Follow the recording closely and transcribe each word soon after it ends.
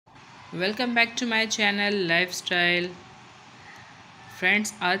Welcome back to my channel lifestyle.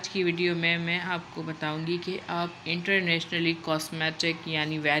 Friends, आज की video में मैं आपको बताऊंगी कि आप इंटरनेशनली कॉस्मेटिक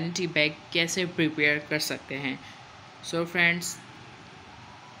यानी वैनिटी बैग कैसे प्रिपेयर कर सकते हैं। सो फ्रेंड्स,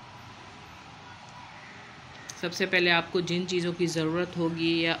 सबसे पहले आपको जिन चीज़ों की ज़रूरत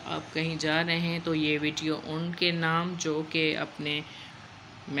होगी या आप कहीं जा रहे हैं तो ये वीडियो उनके नाम जो कि अपने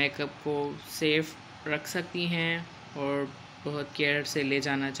मेकअप को सेफ रख सकती हैं और बहुत केयर से ले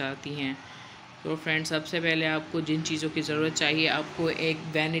जाना चाहती हैं। तो फ्रेंड्स, सबसे पहले आपको जिन चीज़ों की ज़रूरत चाहिए, आपको एक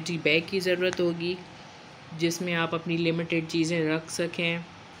वैनिटी बैग की ज़रूरत होगी जिसमें आप अपनी लिमिटेड चीज़ें रख सकें।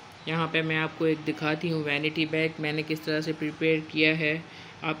 यहाँ पे मैं आपको एक दिखाती हूँ वैनिटी बैग मैंने किस तरह से प्रिपेयर किया है।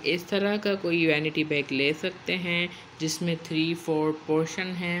 आप इस तरह का कोई वैनिटी बैग ले सकते हैं जिसमें 3-4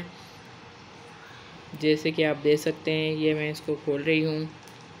 पोर्शन हैं, जैसे कि आप देख सकते हैं। ये मैं इसको खोल रही हूँ।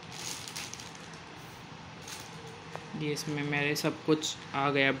 ये इसमें मेरे सब कुछ आ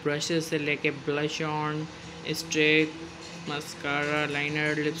गया, ब्रशेस से लेके blush on, stick, mascara,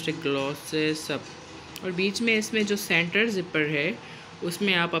 liner, lipstick, glosses सब। और बीच में इसमें जो सेंटर जिपर है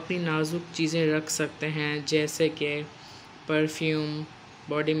उसमें आप अपनी नाजुक चीज़ें रख सकते हैं, जैसे कि परफ्यूम,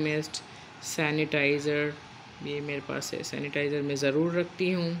 बॉडी मिस्ट, सैनिटाइज़र। ये मेरे पास है, सैनिटाइज़र मैं ज़रूर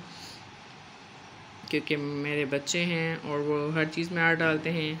रखती हूँ क्योंकि मेरे बच्चे हैं और वो हर चीज़ में हाथ डालते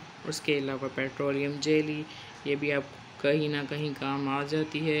हैं। उसके अलावा पेट्रोलियम जेली, ये भी आप कहीं ना कहीं काम आ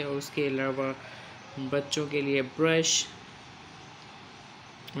जाती है। और उसके अलावा बच्चों के लिए ब्रश।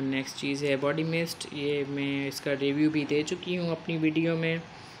 और नेक्स्ट चीज़ है बॉडी मिस्ट। ये मैं इसका रिव्यू भी दे चुकी हूँ अपनी वीडियो में,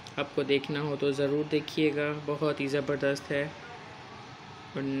 आपको देखना हो तो ज़रूर देखिएगा, बहुत ही ज़बरदस्त है।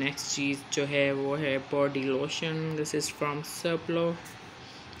 और नेक्स्ट चीज़ जो है वो है body lotion. This is from सर्पलो।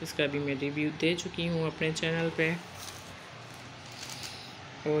 इसका भी मैं रिव्यू दे चुकी हूँ अपने चैनल पे।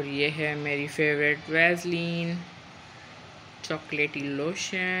 और ये है मेरी फेवरेट वैसलीन चॉकलेटी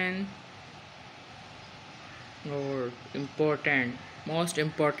लोशन। और मोस्ट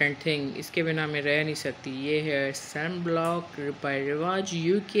इम्पॉर्टेंट थिंग, इसके बिना मैं रह नहीं सकती, ये है सन ब्लॉक बाय रिवाज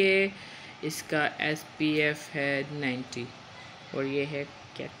यूके। इसका SPF है 90। और ये है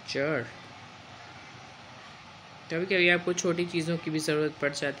कैचर। कभी कभी आपको छोटी चीज़ों की भी ज़रूरत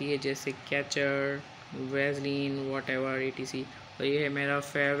पड़ जाती है, जैसे कैचर, वैसलीन, वॉटएवर etc। तो ये है मेरा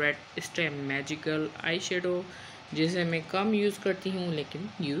favourite stay magical eye shadow, जिसे मैं कम यूज़ करती हूँ लेकिन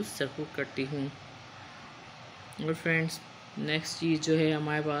यूज़ ज़रूर करती हूँ। और फ्रेंड्स, नेक्स्ट चीज़ जो है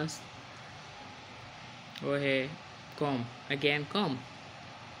हमारे पास वो है com, again com.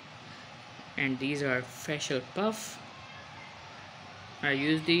 And these are facial puff. I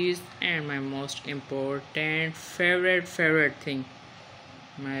use these, and my most important favorite thing,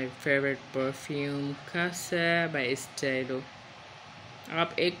 my favorite perfume Casa by Stylo।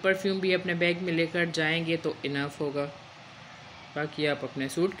 आप एक परफ्यूम भी अपने बैग में लेकर जाएंगे तो इनफ होगा, बाकी आप अपने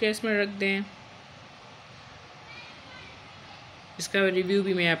सूटकेस में रख दें। इसका रिव्यू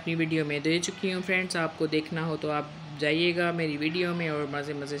भी मैं अपनी वीडियो में दे चुकी हूँ फ्रेंड्स, आपको देखना हो तो आप जाइएगा मेरी वीडियो में और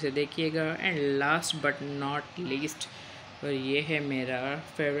मज़े से देखिएगा। And last but not least, और ये है मेरा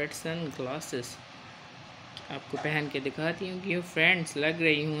फेवरेट सन ग्लासेस। आपको पहन के दिखाती हूँ कि फ्रेंड्स लग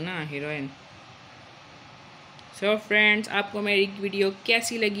रही हूँ ना हीरोइन। सो फ्रेंड्स, आपको मेरी वीडियो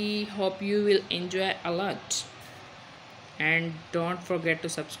कैसी लगी? Hope you will enjoy a lot and don't forget to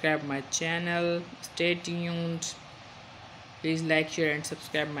subscribe my channel. Stay tuned, please like, share and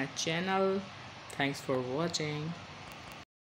subscribe my channel. Thanks for watching.